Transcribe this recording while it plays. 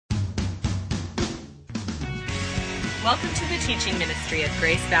Welcome to the teaching ministry of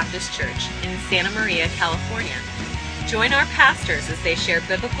Grace Baptist Church in Santa Maria, California. Join our pastors as they share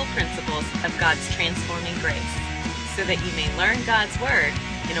biblical principles of God's transforming grace, so that you may learn God's Word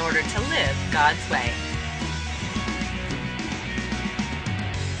in order to live God's way.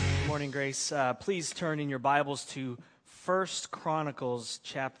 Good morning, Grace. Please turn in your Bibles to 1 Chronicles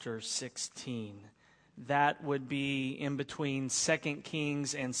chapter 16. That would be in between 2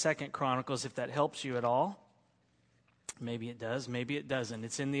 Kings and 2 Chronicles, if that helps you at all. Maybe it does, maybe it doesn't.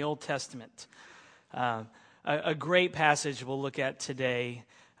 It's in the Old Testament. A great passage we'll look at today.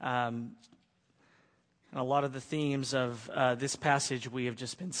 And a lot of the themes of this passage we have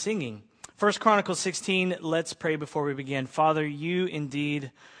just been singing. 1 Chronicles 16, let's pray before we begin. Father, you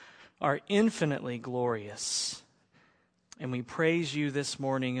indeed are infinitely glorious. And we praise you this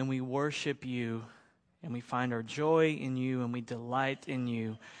morning, and we worship you, and we find our joy in you, and we delight in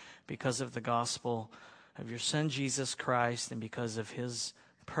you because of the gospel of your Son, Jesus Christ, and because of his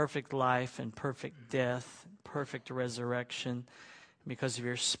perfect life and perfect death, perfect resurrection, because of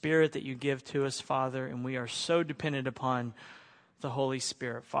your Spirit that you give to us, Father, and we are so dependent upon the Holy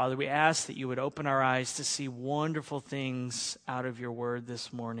Spirit. Father, we ask that you would open our eyes to see wonderful things out of your word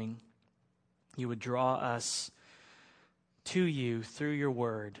this morning. You would draw us to you through your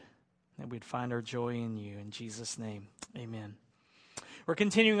word, that we'd find our joy in you. In Jesus' name, amen. We're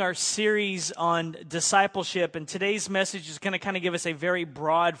continuing our series on discipleship, and today's message is going to kind of give us a very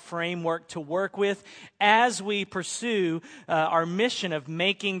broad framework to work with as we pursue our mission of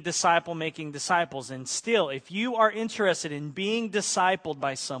making disciples. And still, if you are interested in being discipled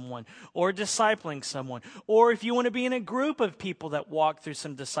by someone or discipling someone, or if you want to be in a group of people that walk through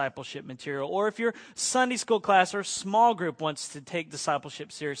some discipleship material, or if your Sunday school class or small group wants to take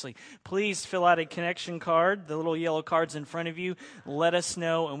discipleship seriously, please fill out a connection card, the little yellow cards in front of you. Let us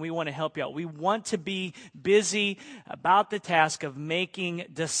know, and we want to help you out. We want to be busy about the task of making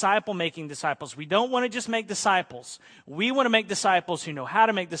disciples. We don't want to just make disciples. We want to make disciples who know how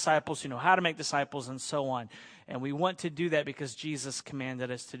to make disciples, and so on. And we want to do that because Jesus commanded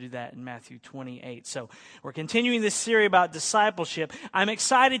us to do that in Matthew 28. So we're continuing this series about discipleship. I'm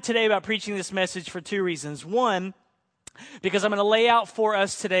excited today about preaching this message for two reasons. One, because I'm going to lay out for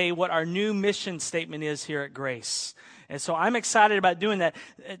us today what our new mission statement is here at Grace. And so I'm excited about doing that.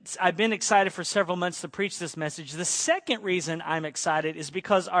 I've been excited for several months to preach this message. The second reason I'm excited is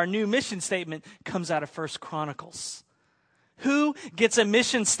because our new mission statement comes out of 1 Chronicles. Who gets a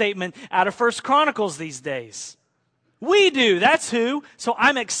mission statement out of 1 Chronicles these days? We do. That's who. So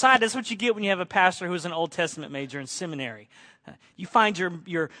I'm excited. That's what you get when you have a pastor who's an Old Testament major in seminary. You find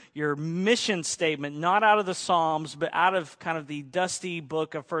your mission statement not out of the Psalms, but out of kind of the dusty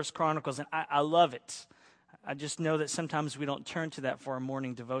book of 1 Chronicles. And I love it. I just know that sometimes we don't turn to that for our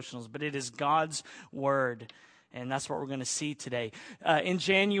morning devotionals, but it is God's Word, and that's what we're going to see today. In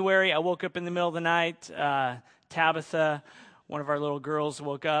January, I woke up in the middle of the night. Tabitha, one of our little girls,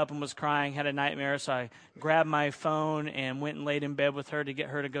 woke up and was crying, had a nightmare, so I grabbed my phone and went and laid in bed with her to get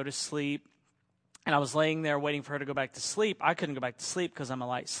her to go to sleep. And I was laying there waiting for her to go back to sleep. I couldn't go back to sleep because I'm a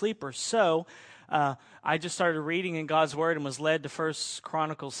light sleeper, so I just started reading in God's Word and was led to 1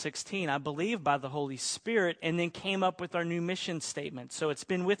 Chronicles 16, I believe by the Holy Spirit, and then came up with our new mission statement. So it's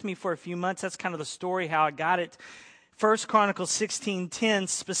been with me for a few months. That's kind of the story, how I got it. 1 Chronicles 16:10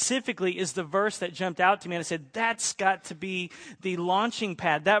 specifically is the verse that jumped out to me, and I said, that's got to be the launching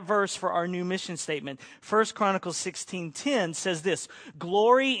pad, that verse for our new mission statement. 1 Chronicles 16:10 says this: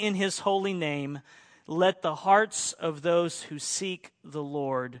 "Glory in his holy name, let the hearts of those who seek the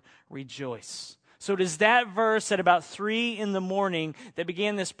Lord rejoice." So it is that verse at about 3 a.m. that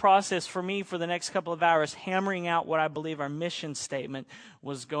began this process for me for the next couple of hours, hammering out what I believe our mission statement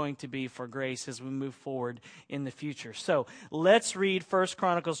was going to be for Grace as we move forward in the future. So let's read 1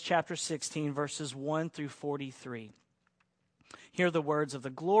 Chronicles chapter 16, verses 1 through 43. Hear the words of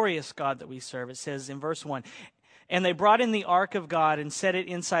the glorious God that we serve. It says in verse 1, "And they brought in the ark of God and set it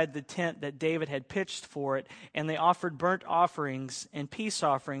inside the tent that David had pitched for it, and they offered burnt offerings and peace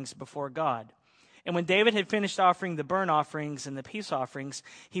offerings before God. And when David had finished offering the burnt offerings and the peace offerings,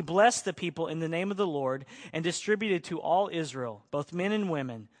 he blessed the people in the name of the Lord and distributed to all Israel, both men and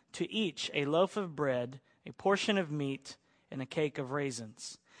women, to each a loaf of bread, a portion of meat, and a cake of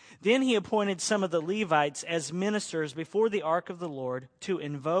raisins. Then he appointed some of the Levites as ministers before the ark of the Lord to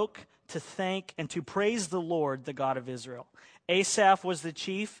invoke, to thank, and to praise the Lord, the God of Israel. Asaph was the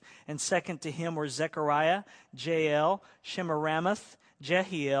chief, and second to him were Zechariah, Jael, Shemiramoth,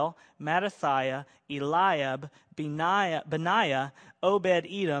 Jehiel, Mattathiah, Eliab, Benaiah,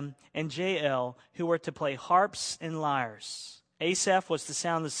 Obed-Edom, and Jael, who were to play harps and lyres. Asaph was to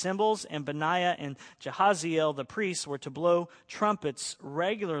sound the cymbals, and Benaiah and Jehaziel the priests were to blow trumpets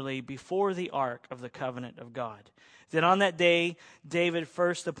regularly before the ark of the covenant of God. Then on that day, David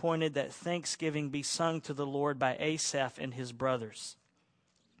first appointed that thanksgiving be sung to the Lord by Asaph and his brothers.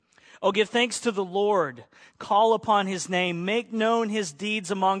 Oh, give thanks to the Lord. Call upon his name. Make known his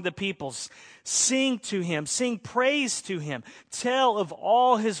deeds among the peoples. Sing to him. Sing praise to him. Tell of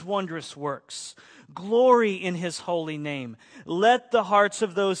all his wondrous works. Glory in his holy name. Let the hearts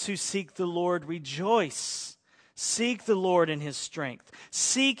of those who seek the Lord rejoice. Seek the Lord in his strength.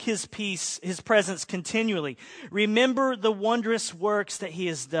 Seek his peace, his presence continually. Remember the wondrous works that he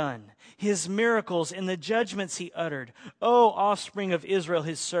has done, his miracles and the judgments he uttered. O offspring of Israel,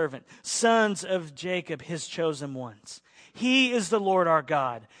 his servant, sons of Jacob, his chosen ones. He is the Lord our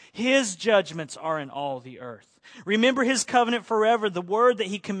God. His judgments are in all the earth. Remember his covenant forever, the word that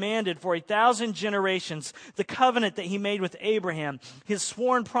he commanded for 1,000 generations, the covenant that he made with Abraham, his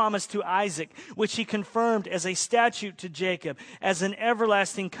sworn promise to Isaac, which he confirmed as a statute to Jacob, as an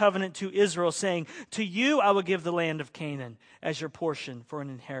everlasting covenant to Israel, saying, to you I will give the land of Canaan as your portion for an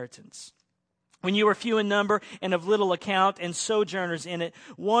inheritance. When you were few in number and of little account and sojourners in it,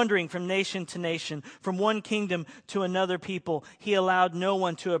 wandering from nation to nation, from one kingdom to another people, he allowed no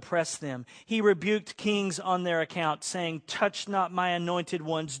one to oppress them. He rebuked kings on their account, saying, touch not my anointed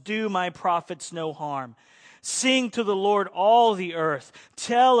ones, do my prophets no harm. Sing to the Lord all the earth.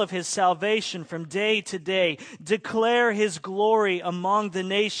 Tell of his salvation from day to day. Declare his glory among the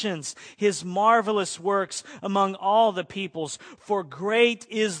nations, his marvelous works among all the peoples. For great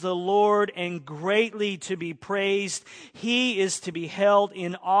is the Lord and greatly to be praised. He is to be held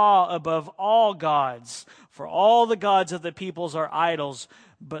in awe above all gods. For all the gods of the peoples are idols,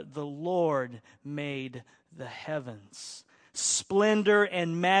 but the Lord made the heavens. Splendor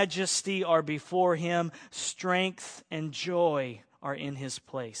and majesty are before him. Strength and joy are in his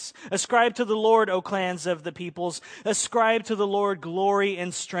place. Ascribe to the Lord, O clans of the peoples. Ascribe to the Lord glory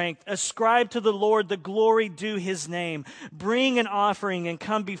and strength. Ascribe to the Lord the glory due his name. Bring an offering and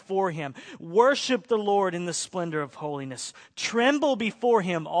come before him. Worship the Lord in the splendor of holiness. Tremble before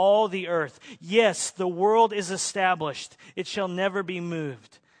him, all the earth. Yes, the world is established. It shall never be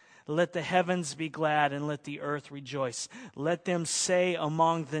moved. Let the heavens be glad and let the earth rejoice. Let them say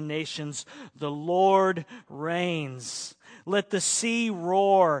among the nations, the Lord reigns. Let the sea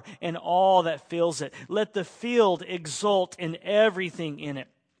roar and all that fills it. Let the field exult in everything in it.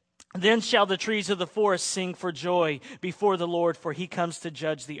 Then shall the trees of the forest sing for joy before the Lord, for he comes to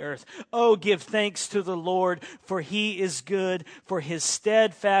judge the earth. Oh, give thanks to the Lord, for he is good, for his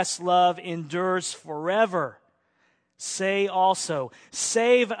steadfast love endures forever. Say also,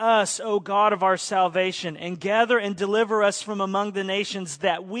 save us, O God of our salvation, and gather and deliver us from among the nations,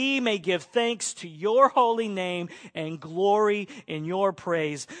 that we may give thanks to your holy name and glory in your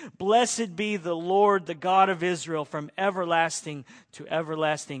praise. Blessed be the Lord, the God of Israel, from everlasting to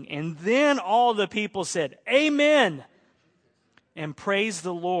everlasting. And then all the people said, Amen, and praise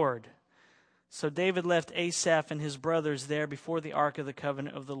the Lord. So David left Asaph and his brothers there before the ark of the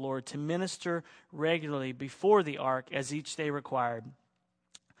covenant of the Lord to minister regularly before the ark as each day required.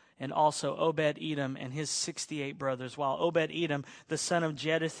 And also Obed-Edom and his 68 brothers, while Obed-Edom, the son of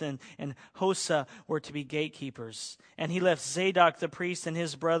Jeduthun, and Hosah were to be gatekeepers. And he left Zadok the priest and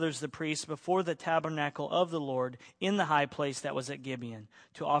his brothers the priests before the tabernacle of the Lord in the high place that was at Gibeon,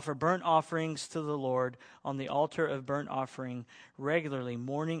 to offer burnt offerings to the Lord on the altar of burnt offering regularly,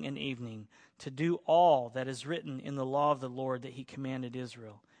 morning and evening, to do all that is written in the law of the Lord that he commanded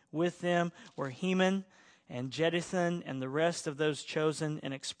Israel. With them were Heman and Jeduthun and the rest of those chosen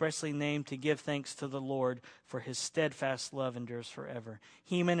and expressly named to give thanks to the Lord, for his steadfast love endures forever.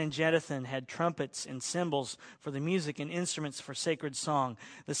 Heman and Jeduthun had trumpets and cymbals for the music and instruments for sacred song.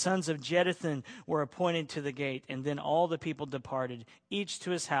 The sons of Jeduthun were appointed to the gate, and then all the people departed, each to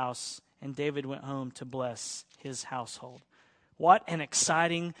his house, and David went home to bless his household. What an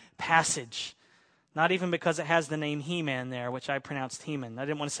exciting passage. Not even because it has the name He-Man there, which I pronounced Heman. I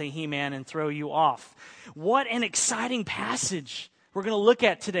didn't want to say He-Man and throw you off. What an exciting passage we're going to look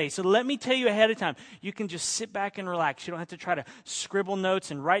at today. So let me tell you ahead of time, you can just sit back and relax. You don't have to try to scribble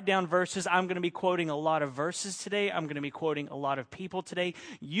notes and write down verses. I'm going to be quoting a lot of verses today. I'm going to be quoting a lot of people today.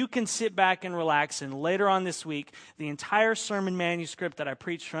 You can sit back and relax, and later on this week, the entire sermon manuscript that I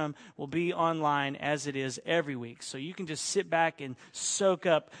preach from will be online as it is every week. So you can just sit back and soak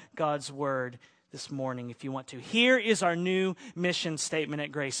up God's word this morning if you want to. Here is our new mission statement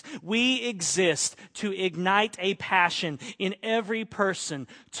at Grace. We exist to ignite a passion in every person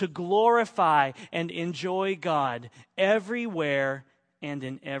to glorify and enjoy God everywhere and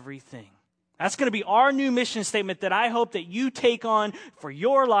in everything. That's going to be our new mission statement that I hope that you take on for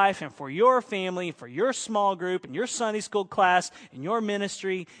your life and for your family, for your small group and your Sunday school class and your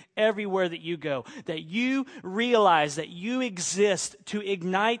ministry, everywhere that you go. That you realize that you exist to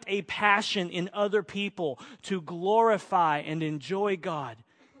ignite a passion in other people, to glorify and enjoy God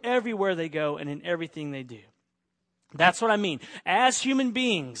everywhere they go and in everything they do. That's what I mean. As human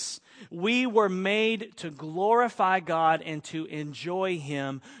beings, we were made to glorify God and to enjoy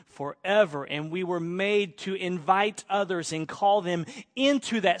Him forever. And we were made to invite others and call them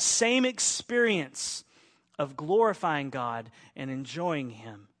into that same experience of glorifying God and enjoying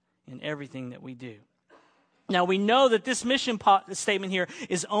Him in everything that we do. Now, we know that this mission statement here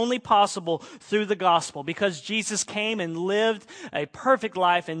is only possible through the gospel because Jesus came and lived a perfect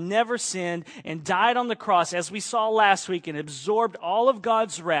life and never sinned and died on the cross, as we saw last week, and absorbed all of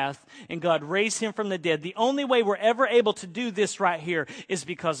God's wrath, and God raised Him from the dead. The only way we're ever able to do this right here is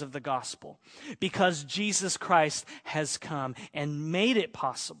because of the gospel, because Jesus Christ has come and made it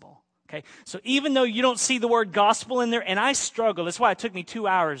possible. Okay, so even though you don't see the word gospel in there, and I struggle, that's why it took me 2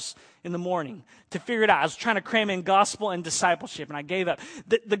 hours in the morning to figure it out. I was trying to cram in gospel and discipleship, and I gave up.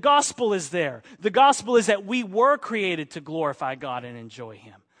 The gospel is there. The gospel is that we were created to glorify God and enjoy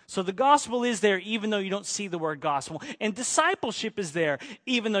Him. So the gospel is there even though you don't see the word gospel. And discipleship is there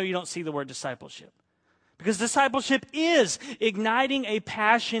even though you don't see the word discipleship. Because discipleship is igniting a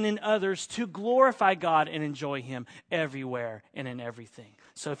passion in others to glorify God and enjoy Him everywhere and in everything.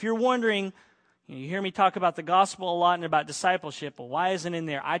 So if you're wondering, you hear me talk about the gospel a lot and about discipleship, well, why isn't it in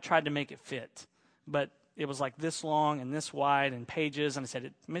there? I tried to make it fit, but it was like this long and this wide and pages, and I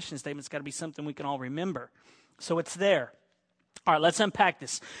said, mission statement's got to be something we can all remember. So it's there. All right, let's unpack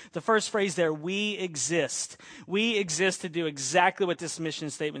this. The first phrase there, we exist. We exist to do exactly what this mission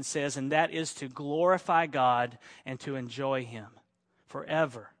statement says, and that is to glorify God and to enjoy Him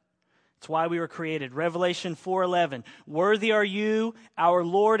forever. It's why we were created. Revelation 4:11, worthy are you, our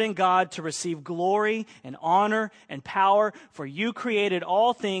Lord and God, to receive glory and honor and power, for you created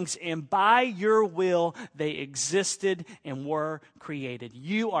all things, and by your will they existed and were created.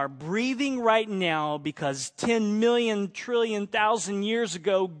 You are breathing right now because 10 million, trillion, thousand years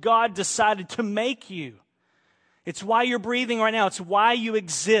ago, God decided to make you. It's why you're breathing right now. It's why you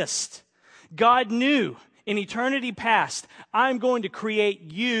exist. God knew in eternity past, I'm going to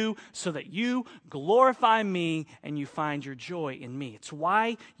create you so that you glorify me and you find your joy in me. It's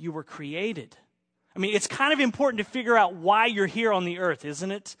why you were created. I mean, it's kind of important to figure out why you're here on the earth,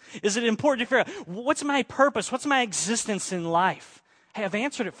 isn't it? Is it important to figure out, what's my purpose? What's my existence in life? Hey, I've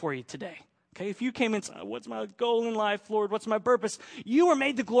answered it for you today. Okay, if you came and said, what's my goal in life, Lord? What's my purpose? You were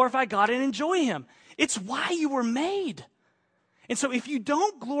made to glorify God and enjoy Him. It's why you were made. And so if you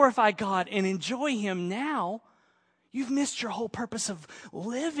don't glorify God and enjoy Him now, you've missed your whole purpose of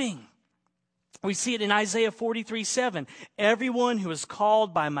living. We see it in Isaiah 43:7. Everyone who is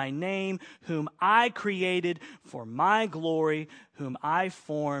called by my name, whom I created for my glory, whom I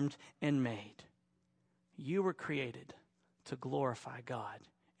formed and made. You were created to glorify God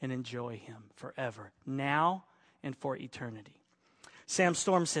and enjoy Him forever, now and for eternity. Sam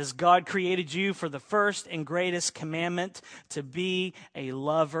Storm says, God created you for the first and greatest commandment, to be a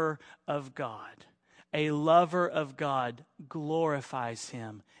lover of God. A lover of God glorifies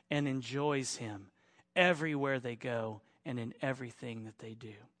Him and enjoys Him everywhere they go and in everything that they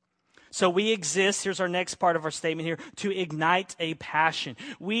do. So we exist, here's our next part of our statement here, to ignite a passion.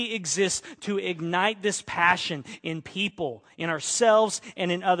 We exist to ignite this passion in people, in ourselves,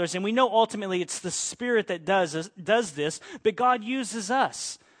 and in others. And we know ultimately it's the Spirit that does this, but God uses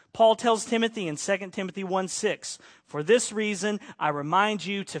us. Paul tells Timothy in 2 Timothy 1:6, for this reason I remind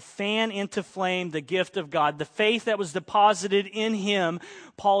you to fan into flame the gift of God. The faith that was deposited in him,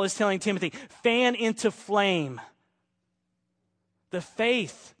 Paul is telling Timothy, fan into flame. The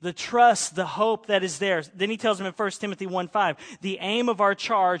faith, the trust, the hope that is there. Then he tells him in 1 Timothy 1:5, the aim of our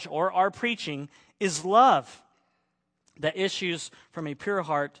charge or our preaching is love that issues from a pure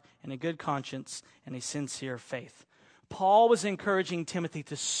heart and a good conscience and a sincere faith. Paul was encouraging Timothy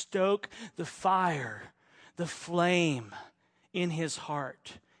to stoke the fire, the flame in his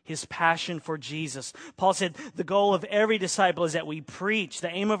heart, his passion for Jesus. Paul said the goal of every disciple is that we preach. The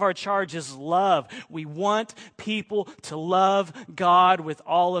aim of our charge is love. We want people to love God with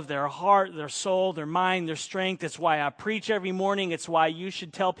all of their heart, their soul, their mind, their strength. It's why I preach every morning. It's why you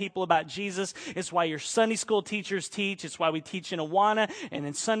should tell people about Jesus. It's why your Sunday school teachers teach. It's why we teach in Awana and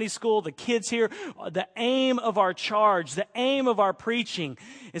in Sunday school, the kids here. The aim of our charge, the aim of our preaching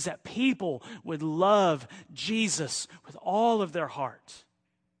is that people would love Jesus with all of their heart,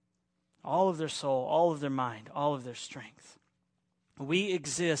 all of their soul, all of their mind, all of their strength. We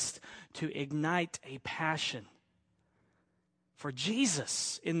exist to ignite a passion for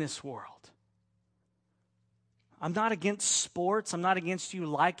Jesus in this world. I'm not against sports. I'm not against you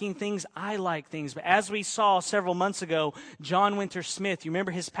liking things. I like things. But as we saw several months ago, John Winter Smith, you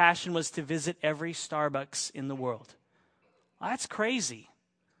remember his passion was to visit every Starbucks in the world. Well, that's crazy.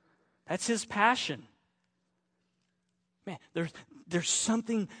 That's his passion. Man, there's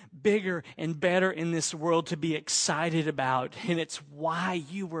something bigger and better in this world to be excited about. And it's why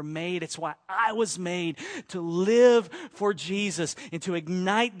you were made. It's why I was made, to live for Jesus and to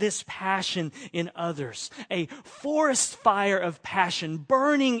ignite this passion in others. A forest fire of passion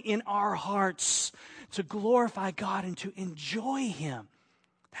burning in our hearts to glorify God and to enjoy Him.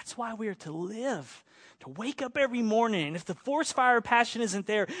 That's why we are to live. To wake up every morning, and if the forest fire of passion isn't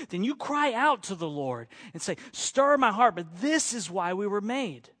there, then you cry out to the Lord and say, stir my heart, but this is why we were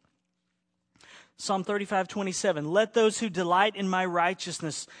made. Psalm 35:27, let those who delight in my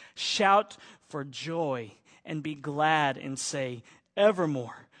righteousness shout for joy and be glad and say,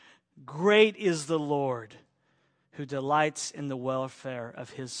 evermore, great is the Lord who delights in the welfare of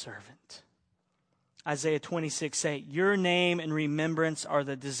his servant. Isaiah 26:8, your name and remembrance are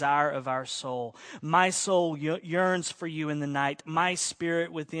the desire of our soul. My soul yearns for you in the night. My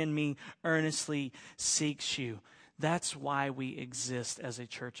spirit within me earnestly seeks you. That's why we exist as a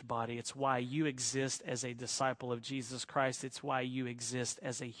church body. It's why you exist as a disciple of Jesus Christ. It's why you exist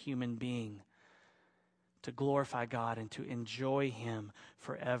as a human being. To glorify God and to enjoy Him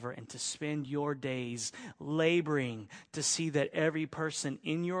forever and to spend your days laboring to see that every person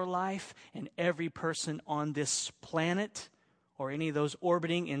in your life and every person on this planet or any of those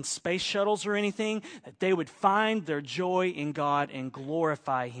orbiting in space shuttles or anything, that they would find their joy in God and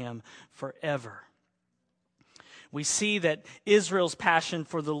glorify Him forever. We see that Israel's passion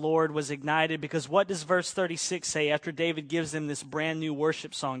for the Lord was ignited because what does verse 36 say after David gives them this brand new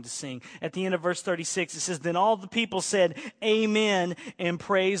worship song to sing? At the end of verse 36, it says, then all the people said, amen, and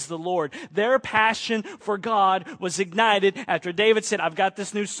praise the Lord. Their passion for God was ignited after David said, I've got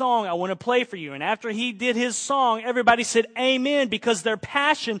this new song I want to play for you. And after he did his song, everybody said, amen, because their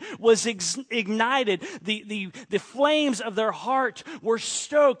passion was ignited. The flames of their heart were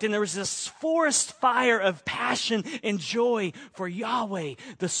stoked, and there was this forest fire of passion and joy for Yahweh,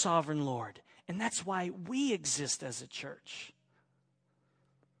 the sovereign Lord. And that's why we exist as a church.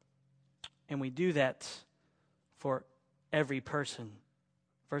 And we do that for every person.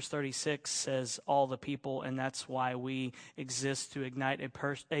 Verse 36 says all the people, and that's why we exist, to ignite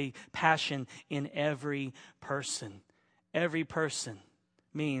a passion in every person. Every person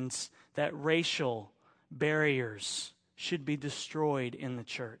means that racial barriers should be destroyed in the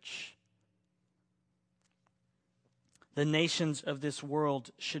church. The nations of this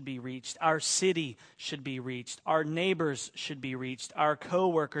world should be reached. Our city should be reached. Our neighbors should be reached. Our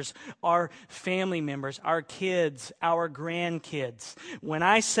co-workers, our family members, our kids, our grandkids. When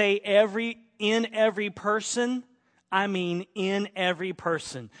I say in every person, I mean in every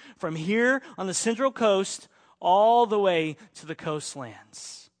person. From here on the Central Coast all the way to the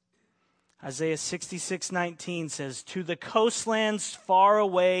coastlands. Isaiah 66:19 says, to the coastlands far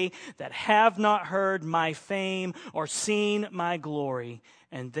away that have not heard my fame or seen my glory,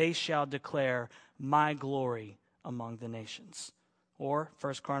 and they shall declare my glory among the nations. Or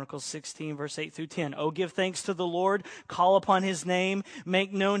 1 Chronicles 16, verse 8 through 10. Oh, give thanks to the Lord, call upon his name,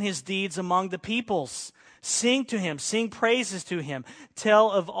 make known his deeds among the peoples. Sing to him, sing praises to him.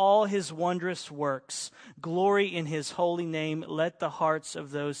 Tell of all his wondrous works. Glory in his holy name. Let the hearts of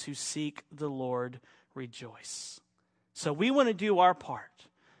those who seek the Lord rejoice. So we want to do our part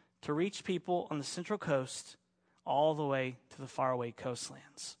to reach people on the Central Coast all the way to the faraway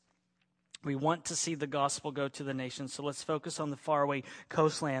coastlands. We want to see the gospel go to the nations, so let's focus on the faraway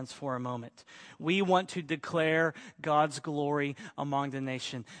coastlands for a moment. We want to declare God's glory among the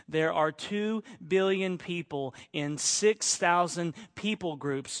nation. There are 2 billion people in 6,000 people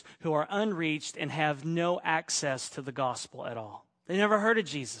groups who are unreached and have no access to the gospel at all. They never heard of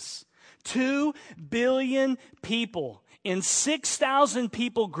Jesus. 2 billion people in 6,000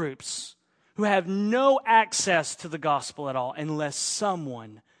 people groups who have no access to the gospel at all unless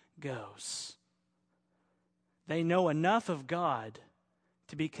someone goes. They know enough of God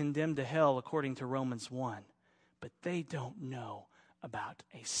to be condemned to hell according to Romans 1, but they don't know about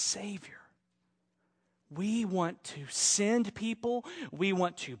a Savior. We want to send people, we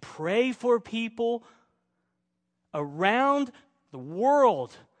want to pray for people around the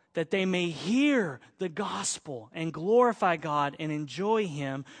world that they may hear the gospel and glorify God and enjoy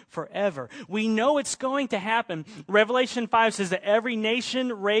him forever. We know it's going to happen. Revelation 5 says that every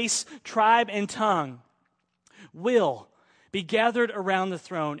nation, race, tribe, and tongue will be gathered around the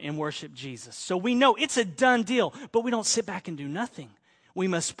throne and worship Jesus. So we know it's a done deal, but we don't sit back and do nothing. We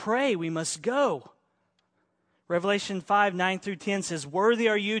must pray. We must go. Revelation 5:9-10 says, "Worthy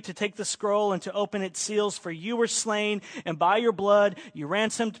are you to take the scroll and to open its seals, for you were slain, and by your blood you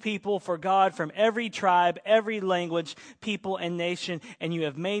ransomed people for God from every tribe, every language, people, and nation, and you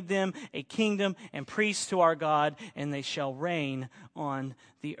have made them a kingdom and priests to our God, and they shall reign on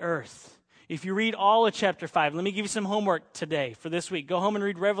the earth." If you read all of chapter 5, let me give you some homework today for this week. Go home and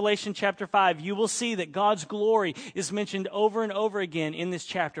read Revelation chapter 5. You will see that God's glory is mentioned over and over again in this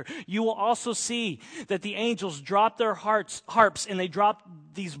chapter. You will also see that the angels drop their harps, and they drop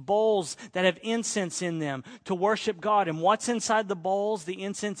these bowls that have incense in them to worship God. And what's inside the bowls, the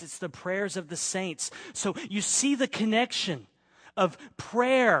incense? It's the prayers of the saints. So you see the connection of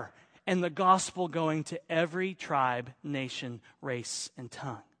prayer and the gospel going to every tribe, nation, race, and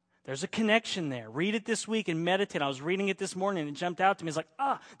tongue. There's a connection there. Read it this week and meditate. I was reading it this morning and it jumped out to me. It's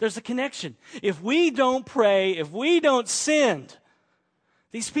like, there's a connection. If we don't pray, if we don't send,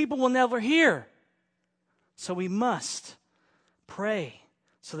 these people will never hear. So we must pray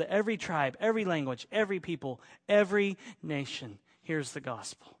so that every tribe, every language, every people, every nation hears the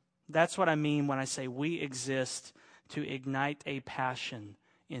gospel. That's what I mean when I say we exist to ignite a passion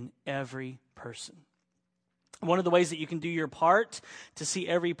in every person. One of the ways that you can do your part to see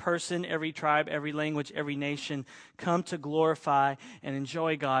every person, every tribe, every language, every nation come to glorify and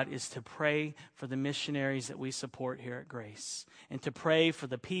enjoy God is to pray for the missionaries that we support here at Grace and to pray for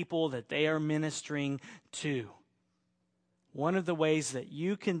the people that they are ministering to. One of the ways that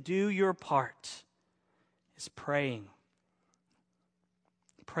you can do your part is praying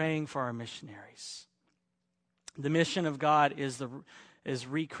for our missionaries. The mission of God is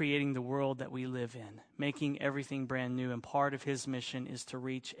recreating the world that we live in, making everything brand new. And part of his mission is to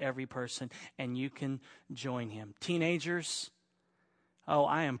reach every person, and you can join him. Teenagers,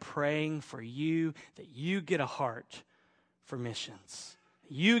 I am praying for you that you get a heart for missions.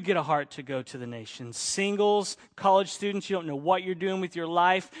 You get a heart to go to the nations. Singles, college students, you don't know what you're doing with your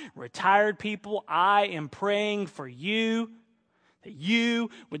life. Retired people, I am praying for you that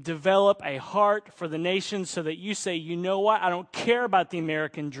you would develop a heart for the nations so that you say, you know what? I don't care about the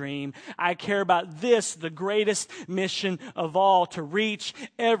American dream. I care about this, the greatest mission of all, to reach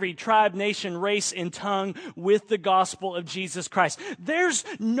every tribe, nation, race, and tongue with the gospel of Jesus Christ. There's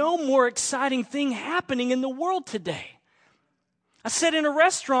no more exciting thing happening in the world today. I sat in a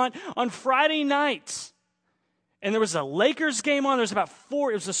restaurant on Friday nights, and there was a Lakers game on. There was it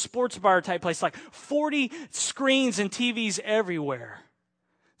was a sports bar type place, like 40 screens and TVs everywhere.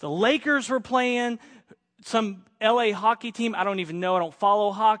 The Lakers were playing, some LA hockey team. I don't even know. I don't follow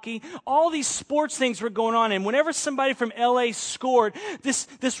hockey. All these sports things were going on. And whenever somebody from LA scored,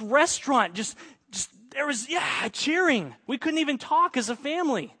 this restaurant just there was, cheering. We couldn't even talk as a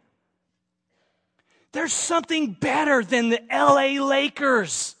family. There's something better than the LA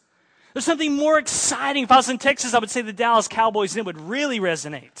Lakers. There's something more exciting. If I was in Texas, I would say the Dallas Cowboys, and it would really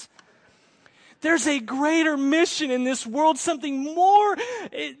resonate. There's a greater mission in this world, something more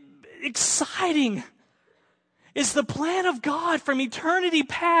exciting. It's the plan of God from eternity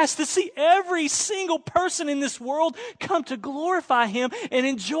past to see every single person in this world come to glorify him and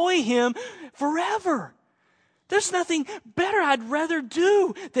enjoy him forever. There's nothing better I'd rather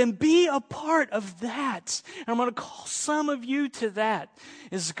do than be a part of that. And I'm going to call some of you to that.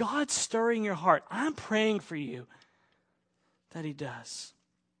 Is God stirring your heart? I'm praying for you that he does.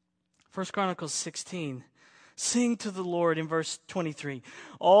 1 Chronicles 16. Sing to the Lord in verse 23.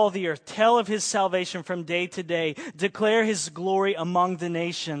 All the earth, tell of his salvation from day to day. Declare his glory among the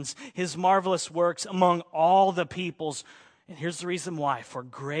nations, his marvelous works among all the peoples. And here's the reason why. For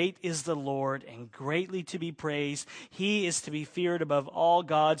great is the Lord and greatly to be praised. He is to be feared above all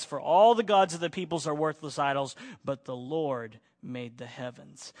gods. For all the gods of the peoples are worthless idols, but the Lord made the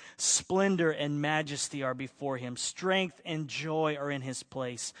heavens. Splendor and majesty are before him. Strength and joy are in his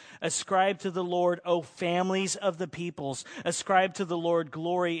place. Ascribe to the Lord, O families of the peoples. Ascribe to the Lord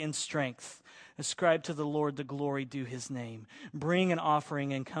glory and strength. Ascribe to the Lord the glory due his name. Bring an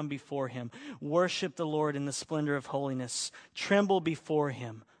offering and come before him. Worship the Lord in the splendor of holiness. Tremble before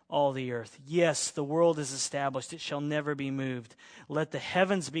him, all the earth. Yes, the world is established. It shall never be moved. Let the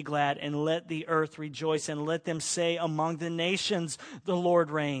heavens be glad and let the earth rejoice, and let them say among the nations, the Lord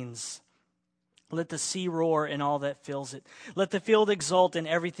reigns. Let the sea roar and all that fills it. Let the field exult and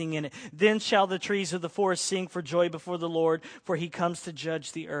everything in it. Then shall the trees of the forest sing for joy before the Lord, for he comes to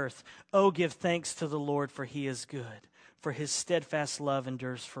judge the earth. Oh, give thanks to the Lord, for he is good. for his steadfast love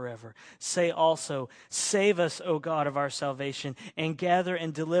endures forever. Say also, save us, O God of our salvation, and gather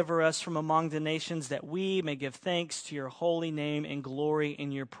and deliver us from among the nations, that we may give thanks to your holy name and glory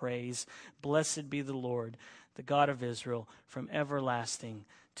in your praise. Blessed be the Lord, the God of Israel, from everlasting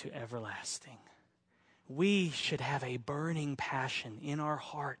to everlasting. We should have a burning passion in our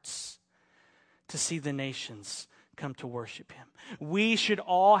hearts to see the nations come to worship him. We should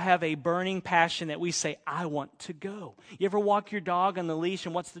all have a burning passion that we say, I want to go. You ever walk your dog on the leash,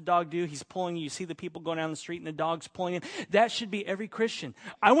 and what's the dog do? He's pulling you. You see the people going down the street and the dog's pulling him. That should be every Christian.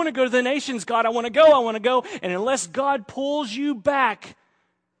 I want to go to the nations, God. I want to go. I want to go. And unless God pulls you back,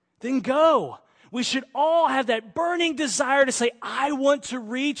 then go. We should all have that burning desire to say, I want to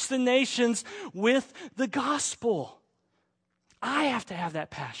reach the nations with the gospel. I have to have that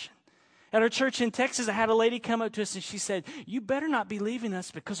passion. At our church in Texas, I had a lady come up to us and she said, you better not be leaving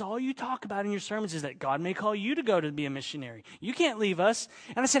us, because all you talk about in your sermons is that God may call you to go to be a missionary. You can't leave us.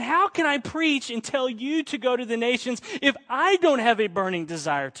 And I said, how can I preach and tell you to go to the nations if I don't have a burning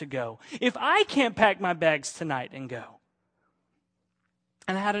desire to go? If I can't pack my bags tonight and go?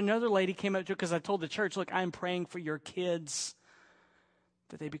 And I had another lady came up to her because I told the church, look, I'm praying for your kids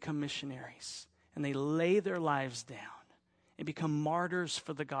that they become missionaries and they lay their lives down and become martyrs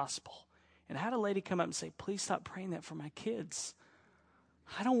for the gospel. And I had a lady come up and say, please stop praying that for my kids.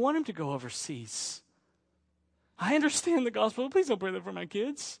 I don't want them to go overseas. I understand the gospel, but please don't pray that for my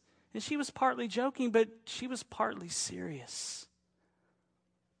kids. And she was partly joking, but she was partly serious.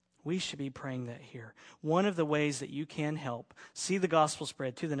 We should be praying that here. One of the ways that you can help see the gospel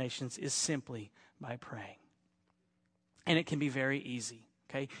spread to the nations is simply by praying. And it can be very easy.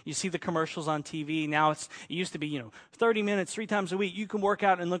 Okay, you see the commercials on TV. Now it used to be, 30 minutes, 3 times a week. You can work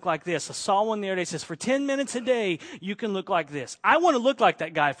out and look like this. I saw one the other day that says, for 10 minutes a day, you can look like this. I want to look like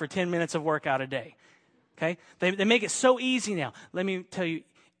that guy for 10 minutes of workout a day. Okay, they make it so easy now. Let me tell you,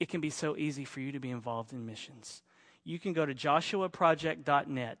 it can be so easy for you to be involved in missions. You can go to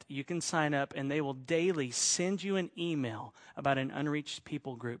joshuaproject.net. You can sign up, and they will daily send you an email about an unreached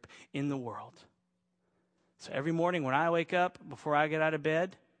people group in the world. So every morning when I wake up, before I get out of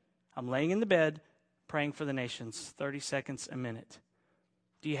bed, I'm laying in the bed praying for the nations, 30 seconds a minute.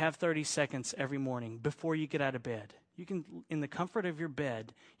 Do you have 30 seconds every morning before you get out of bed? You can, in the comfort of your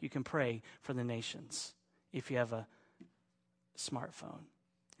bed, you can pray for the nations if you have a smartphone.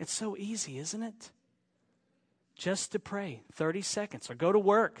 It's so easy, isn't it? Just to pray, 30 seconds. Or go to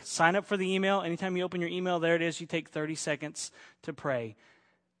work, sign up for the email. Anytime you open your email, there it is. You take 30 seconds to pray.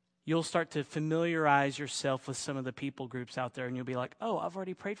 You'll start to familiarize yourself with some of the people groups out there, and you'll be like, oh, I've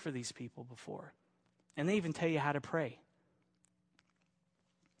already prayed for these people before. And they even tell you how to pray.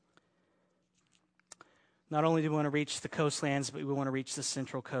 Not only do we want to reach the coastlands, but we want to reach the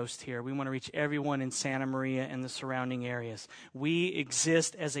Central Coast here. We want to reach everyone in Santa Maria and the surrounding areas. We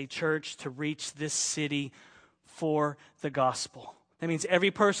exist as a church to reach this city for the gospel. That means every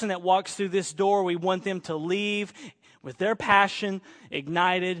person that walks through this door, we want them to leave with their passion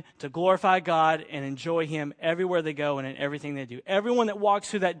ignited to glorify God and enjoy him everywhere they go and in everything they do. Everyone that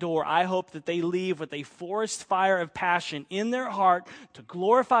walks through that door, I hope that they leave with a forest fire of passion in their heart to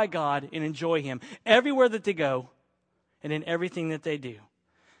glorify God and enjoy him everywhere that they go and in everything that they do.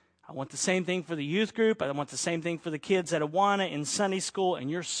 I want the same thing for the youth group. I want the same thing for the kids at Awana, in Sunday school, in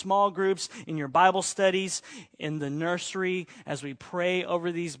your small groups, in your Bible studies, in the nursery, as we pray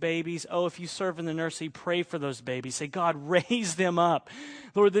over these babies. Oh, if you serve in the nursery, pray for those babies. Say, God, raise them up.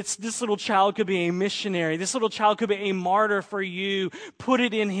 Lord, this little child could be a missionary. This little child could be a martyr for you. Put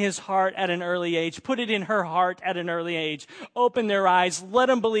it in his heart at an early age. Put it in her heart at an early age. Open their eyes. Let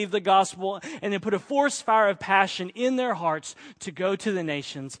them believe the gospel. And then put a forest fire of passion in their hearts to go to the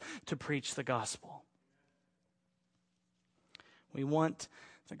nations to preach the gospel. We want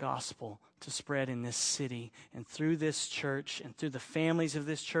the gospel to spread in this city and through this church and through the families of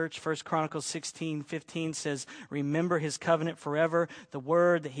this church. 1 Chronicles 16:15 says, remember his covenant forever, the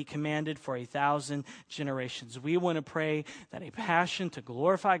word that he commanded for 1,000 generations. We want to pray that a passion to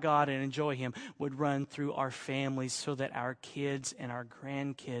glorify God and enjoy him would run through our families so that our kids and our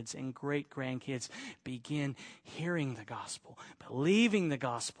grandkids and great-grandkids begin hearing the gospel, believing the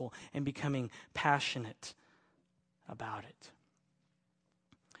gospel, and becoming passionate about it.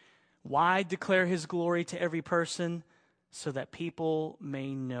 Why declare his glory to every person? So that people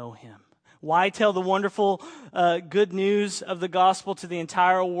may know him. Why tell the wonderful good news of the gospel to the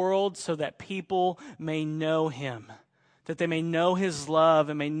entire world? So that people may know him. That they may know his love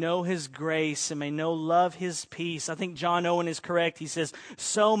and may know his grace and may love his peace. I think John Owen is correct. He says,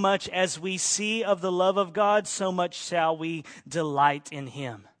 so much as we see of the love of God, so much shall we delight in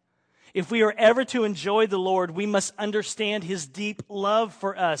him. If we are ever to enjoy the Lord, we must understand His deep love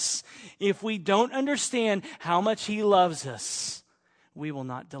for us. If we don't understand how much He loves us, we will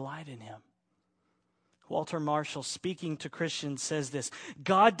not delight in Him. Walter Marshall, speaking to Christians, says this: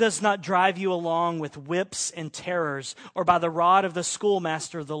 God does not drive you along with whips and terrors or by the rod of the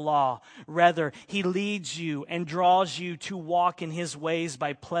schoolmaster of the law. Rather, He leads you and draws you to walk in His ways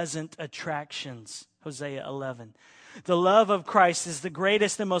by pleasant attractions. Hosea 11. The love of Christ is the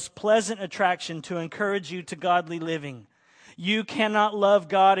greatest and most pleasant attraction to encourage you to godly living. You cannot love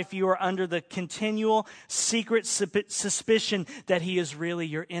God if you are under the continual secret suspicion that He is really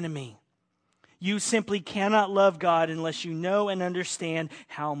your enemy. You simply cannot love God unless you know and understand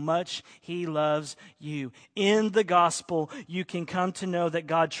how much He loves you. In the gospel, you can come to know that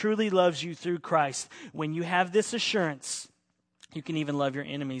God truly loves you through Christ. When you have this assurance, you can even love your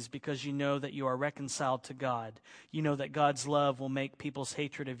enemies because you know that you are reconciled to God. You know that God's love will make people's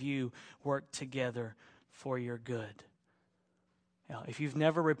hatred of you work together for your good. Now, if you've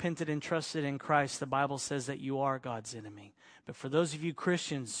never repented and trusted in Christ, the Bible says that you are God's enemy. But for those of you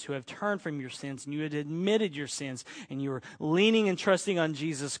Christians who have turned from your sins and you had admitted your sins and you are leaning and trusting on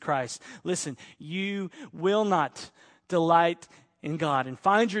Jesus Christ, listen, you will not delight in God and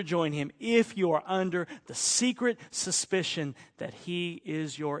find your joy in Him if you are under the secret suspicion that He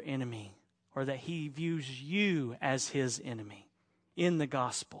is your enemy or that He views you as His enemy. In the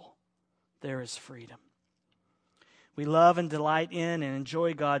gospel, there is freedom. We love and delight in and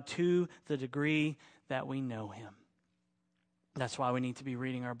enjoy God to the degree that we know Him. That's why we need to be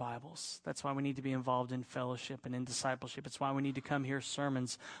reading our Bibles. That's why we need to be involved in fellowship and in discipleship. It's why we need to come hear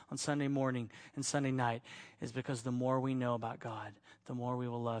sermons on Sunday morning and Sunday night, is because the more we know about God, the more we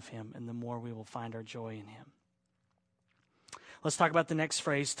will love Him and the more we will find our joy in Him. Let's talk about the next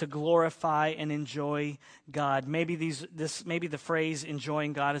phrase, to glorify and enjoy God. Maybe the phrase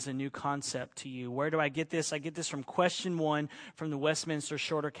enjoying God is a new concept to you. Where do I get this? I get this from question 1 from the Westminster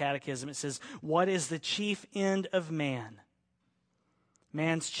Shorter Catechism. It says, what is the chief end of man?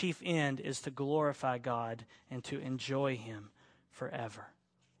 Man's chief end is to glorify God and to enjoy Him forever.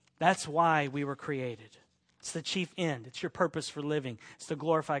 That's why we were created. It's the chief end. It's your purpose for living. It's to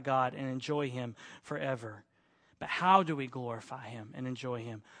glorify God and enjoy Him forever. But how do we glorify Him and enjoy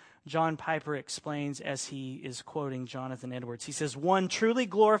Him? John Piper explains as he is quoting Jonathan Edwards. He says, one truly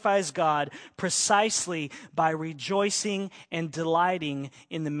glorifies God precisely by rejoicing and delighting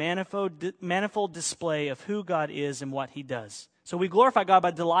in the manifold display of who God is and what He does. So we glorify God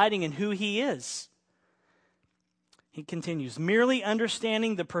by delighting in who He is. He continues, merely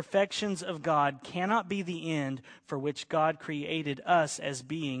understanding the perfections of God cannot be the end for which God created us as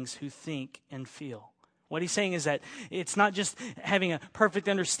beings who think and feel. What he's saying is that it's not just having a perfect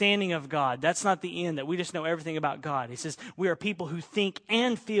understanding of God. That's not the end, that we just know everything about God. He says we are people who think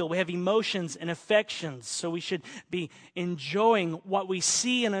and feel. We have emotions and affections, so we should be enjoying what we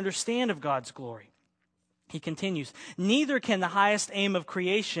see and understand of God's glory. He continues, neither can the highest aim of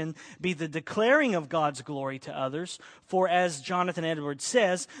creation be the declaring of God's glory to others, for as Jonathan Edwards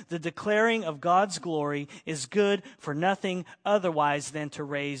says, the declaring of God's glory is good for nothing otherwise than to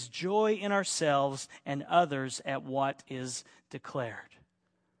raise joy in ourselves and others at what is declared.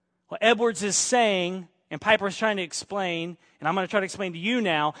 What Edwards is saying, and Piper is trying to explain, and I'm going to try to explain to you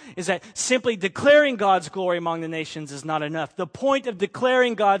now, is that simply declaring God's glory among the nations is not enough. The point of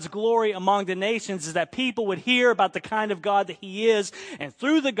declaring God's glory among the nations is that people would hear about the kind of God that He is, and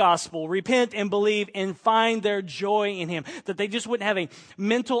through the gospel, repent and believe and find their joy in Him. That they just wouldn't have a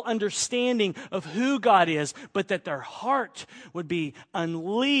mental understanding of who God is, but that their heart would be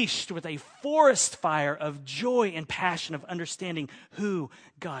unleashed with a forest fire of joy and passion of understanding who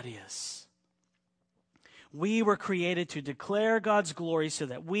God is. We were created to declare God's glory so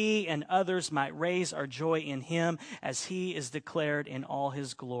that we and others might raise our joy in Him as He is declared in all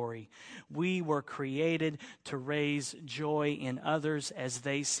His glory. We were created to raise joy in others as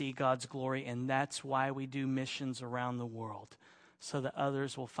they see God's glory, and that's why we do missions around the world, so that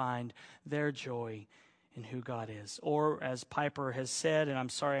others will find their joy in who God is. Or as Piper has said, and I'm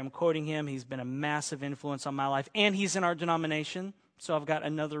sorry I'm quoting him, he's been a massive influence on my life, and he's in our denomination. So I've got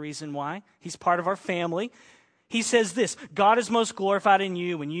another reason why. He's part of our family. He says this, God is most glorified in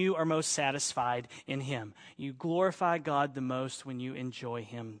you when you are most satisfied in Him. You glorify God the most when you enjoy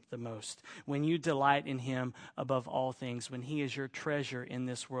Him the most. When you delight in Him above all things, when He is your treasure in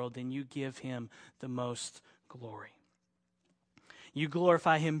this world, then you give Him the most glory. You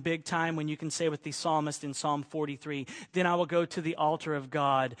glorify him big time when you can say with the psalmist in Psalm 43, then I will go to the altar of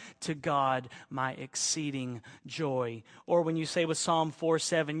God, to God my exceeding joy. Or when you say with Psalm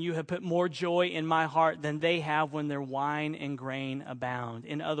 4:7, you have put more joy in my heart than they have when their wine and grain abound.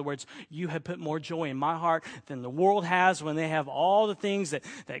 In other words, you have put more joy in my heart than the world has when they have all the things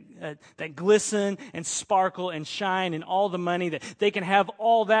that glisten and sparkle and shine and all the money, that they can have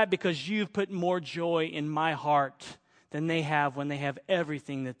all that because you've put more joy in my heart than they have when they have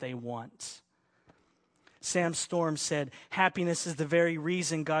everything that they want. Sam Storms said, happiness is the very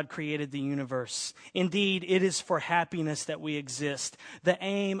reason God created the universe. Indeed, it is for happiness that we exist. The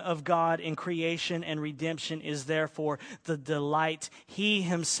aim of God in creation and redemption is therefore the delight he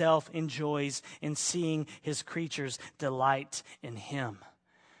himself enjoys in seeing his creatures delight in him.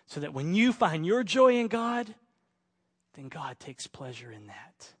 So that when you find your joy in God, then God takes pleasure in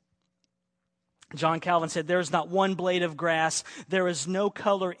that. John Calvin said, there is not one blade of grass, there is no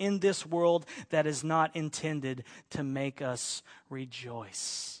color in this world that is not intended to make us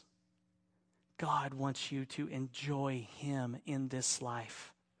rejoice. God wants you to enjoy him in this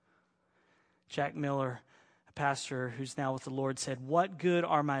life. Jack Miller, a pastor who's now with the Lord, said, what good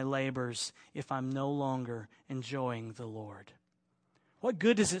are my labors if I'm no longer enjoying the Lord? What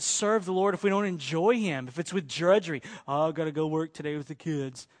good does it serve the Lord if we don't enjoy him, if it's with drudgery? Oh, I've got to go work today with the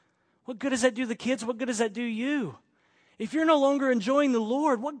kids. What good does that do the kids? What good does that do you? If you're no longer enjoying the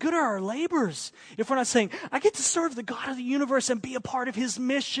Lord, what good are our labors? If we're not saying, I get to serve the God of the universe and be a part of his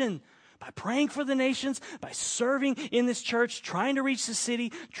mission by praying for the nations, by serving in this church, trying to reach the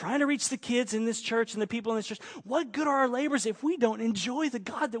city, trying to reach the kids in this church and the people in this church. What good are our labors if we don't enjoy the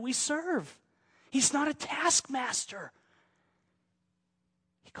God that we serve? He's not a taskmaster.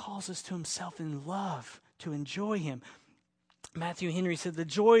 He calls us to himself in love, to enjoy him. Matthew Henry said, the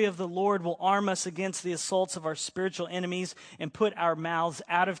joy of the Lord will arm us against the assaults of our spiritual enemies and put our mouths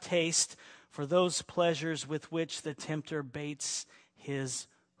out of taste for those pleasures with which the tempter baits his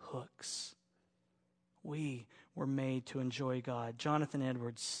hooks. We were made to enjoy God. Jonathan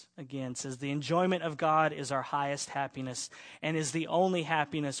Edwards, again, says, the enjoyment of God is our highest happiness and is the only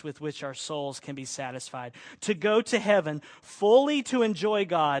happiness with which our souls can be satisfied. To go to heaven fully to enjoy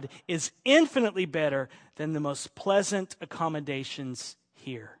God is infinitely better than the most pleasant accommodations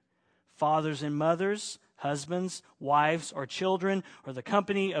here. Fathers and mothers, husbands, wives, or children, or the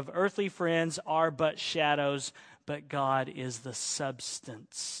company of earthly friends are but shadows, but God is the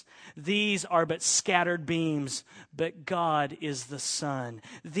substance. These are but scattered beams, but God is the sun.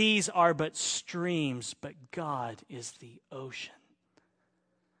 These are but streams, but God is the ocean.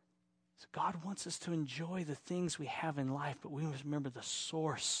 So God wants us to enjoy the things we have in life, but we must remember the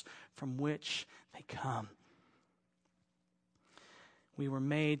source from which they come. We were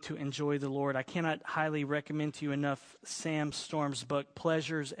made to enjoy the Lord. I cannot highly recommend to you enough Sam Storms' book,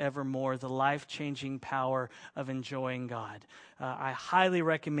 Pleasures Evermore, The Life-Changing Power of Enjoying God. I highly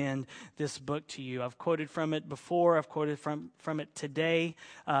recommend this book to you. I've quoted from it before. I've quoted from it today.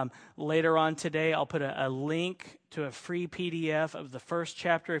 Later on today, I'll put a link to a free PDF of the first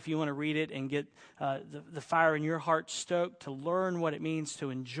chapter if you want to read it and get the fire in your heart stoked to learn what it means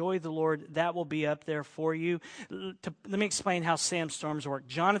to enjoy the Lord. That will be up there for you. Let me explain how Sam Storms work.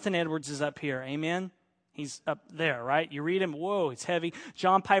 Jonathan Edwards is up here. Amen? He's up there, right? You read him, whoa, it's heavy.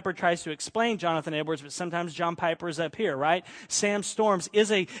 John Piper tries to explain Jonathan Edwards, but sometimes John Piper is up here, right? Sam Storms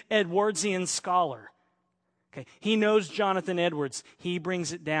is a Edwardsian scholar. Okay, he knows Jonathan Edwards. He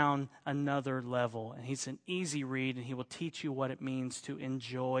brings it down another level, and he's an easy read, and he will teach you what it means to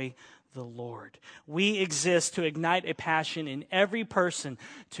enjoy the Lord. We exist to ignite a passion in every person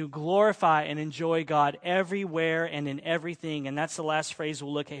to glorify and enjoy God everywhere and in everything. And that's the last phrase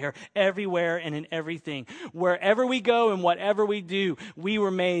we'll look at here. Everywhere and in everything. Wherever we go and whatever we do, we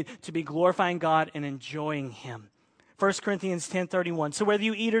were made to be glorifying God and enjoying him. 1 Corinthians 10:31. So whether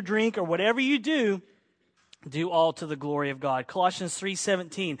you eat or drink or whatever you do all to the glory of God. Colossians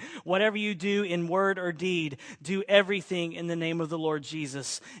 3:17, whatever you do in word or deed, do everything in the name of the Lord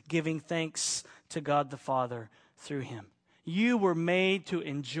Jesus, giving thanks to God the Father through him. You were made to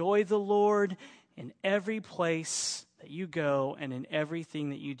enjoy the Lord in every place that you go and in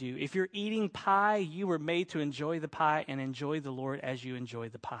everything that you do. If you're eating pie, you were made to enjoy the pie and enjoy the Lord as you enjoy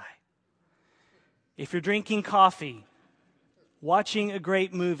the pie. If you're drinking coffee, watching a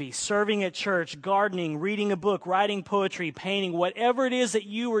great movie, serving at church, gardening, reading a book, writing poetry, painting, whatever it is that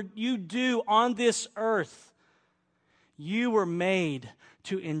you do on this earth, you were made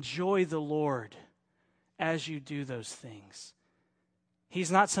to enjoy the Lord as you do those things.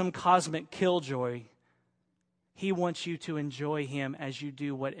 He's not some cosmic killjoy. He wants you to enjoy him as you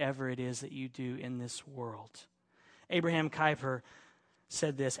do whatever it is that you do in this world. Abraham Kuyper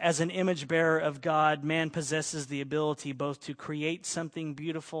said this, as an image bearer of God, man possesses the ability both to create something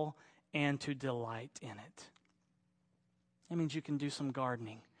beautiful and to delight in it. That means you can do some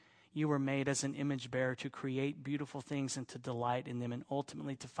gardening. You were made as an image bearer to create beautiful things and to delight in them and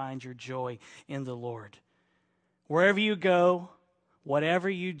ultimately to find your joy in the Lord. Wherever you go, whatever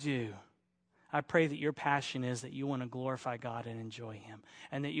you do, I pray that your passion is that you want to glorify God and enjoy Him,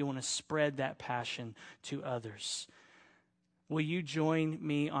 and that you want to spread that passion to others. Will you join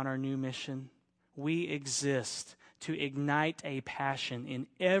me on our new mission? We exist to ignite a passion in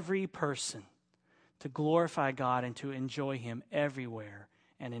every person to glorify God and to enjoy Him everywhere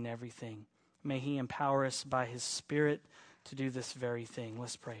and in everything. May He empower us by His Spirit to do this very thing.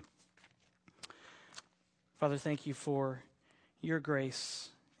 Let's pray. Father, thank you for your grace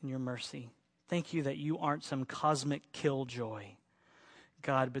and your mercy. Thank you that you aren't some cosmic killjoy,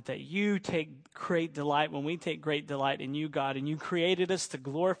 God, but that you take great delight when we take great delight in you, God, and you created us to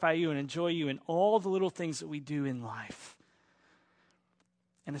glorify you and enjoy you in all the little things that we do in life,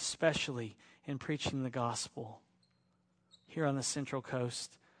 and especially in preaching the gospel here on the Central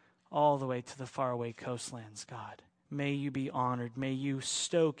Coast all the way to the faraway coastlands, God. May you be honored. May you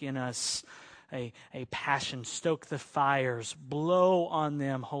stoke in us a passion, stoke the fires, blow on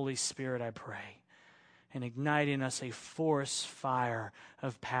them, Holy Spirit, I pray, and ignite in us a forest fire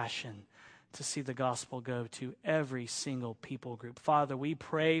of passion to see the gospel go to every single people group. Father, we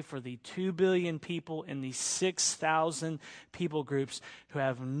pray for the 2 billion people in the 6,000 people groups who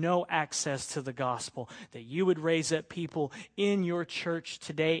have no access to the gospel, that you would raise up people in your church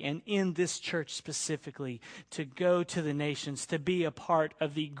today and in this church specifically to go to the nations, to be a part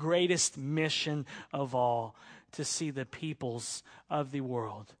of the greatest mission of all, to see the peoples of the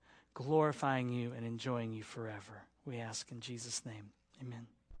world glorifying you and enjoying you forever. We ask in Jesus' name, amen.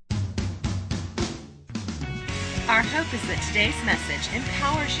 Our hope is that today's message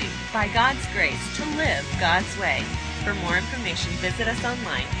empowers you, by God's grace, to live God's way. For more information, visit us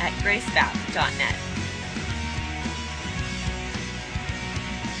online at gracebap.net.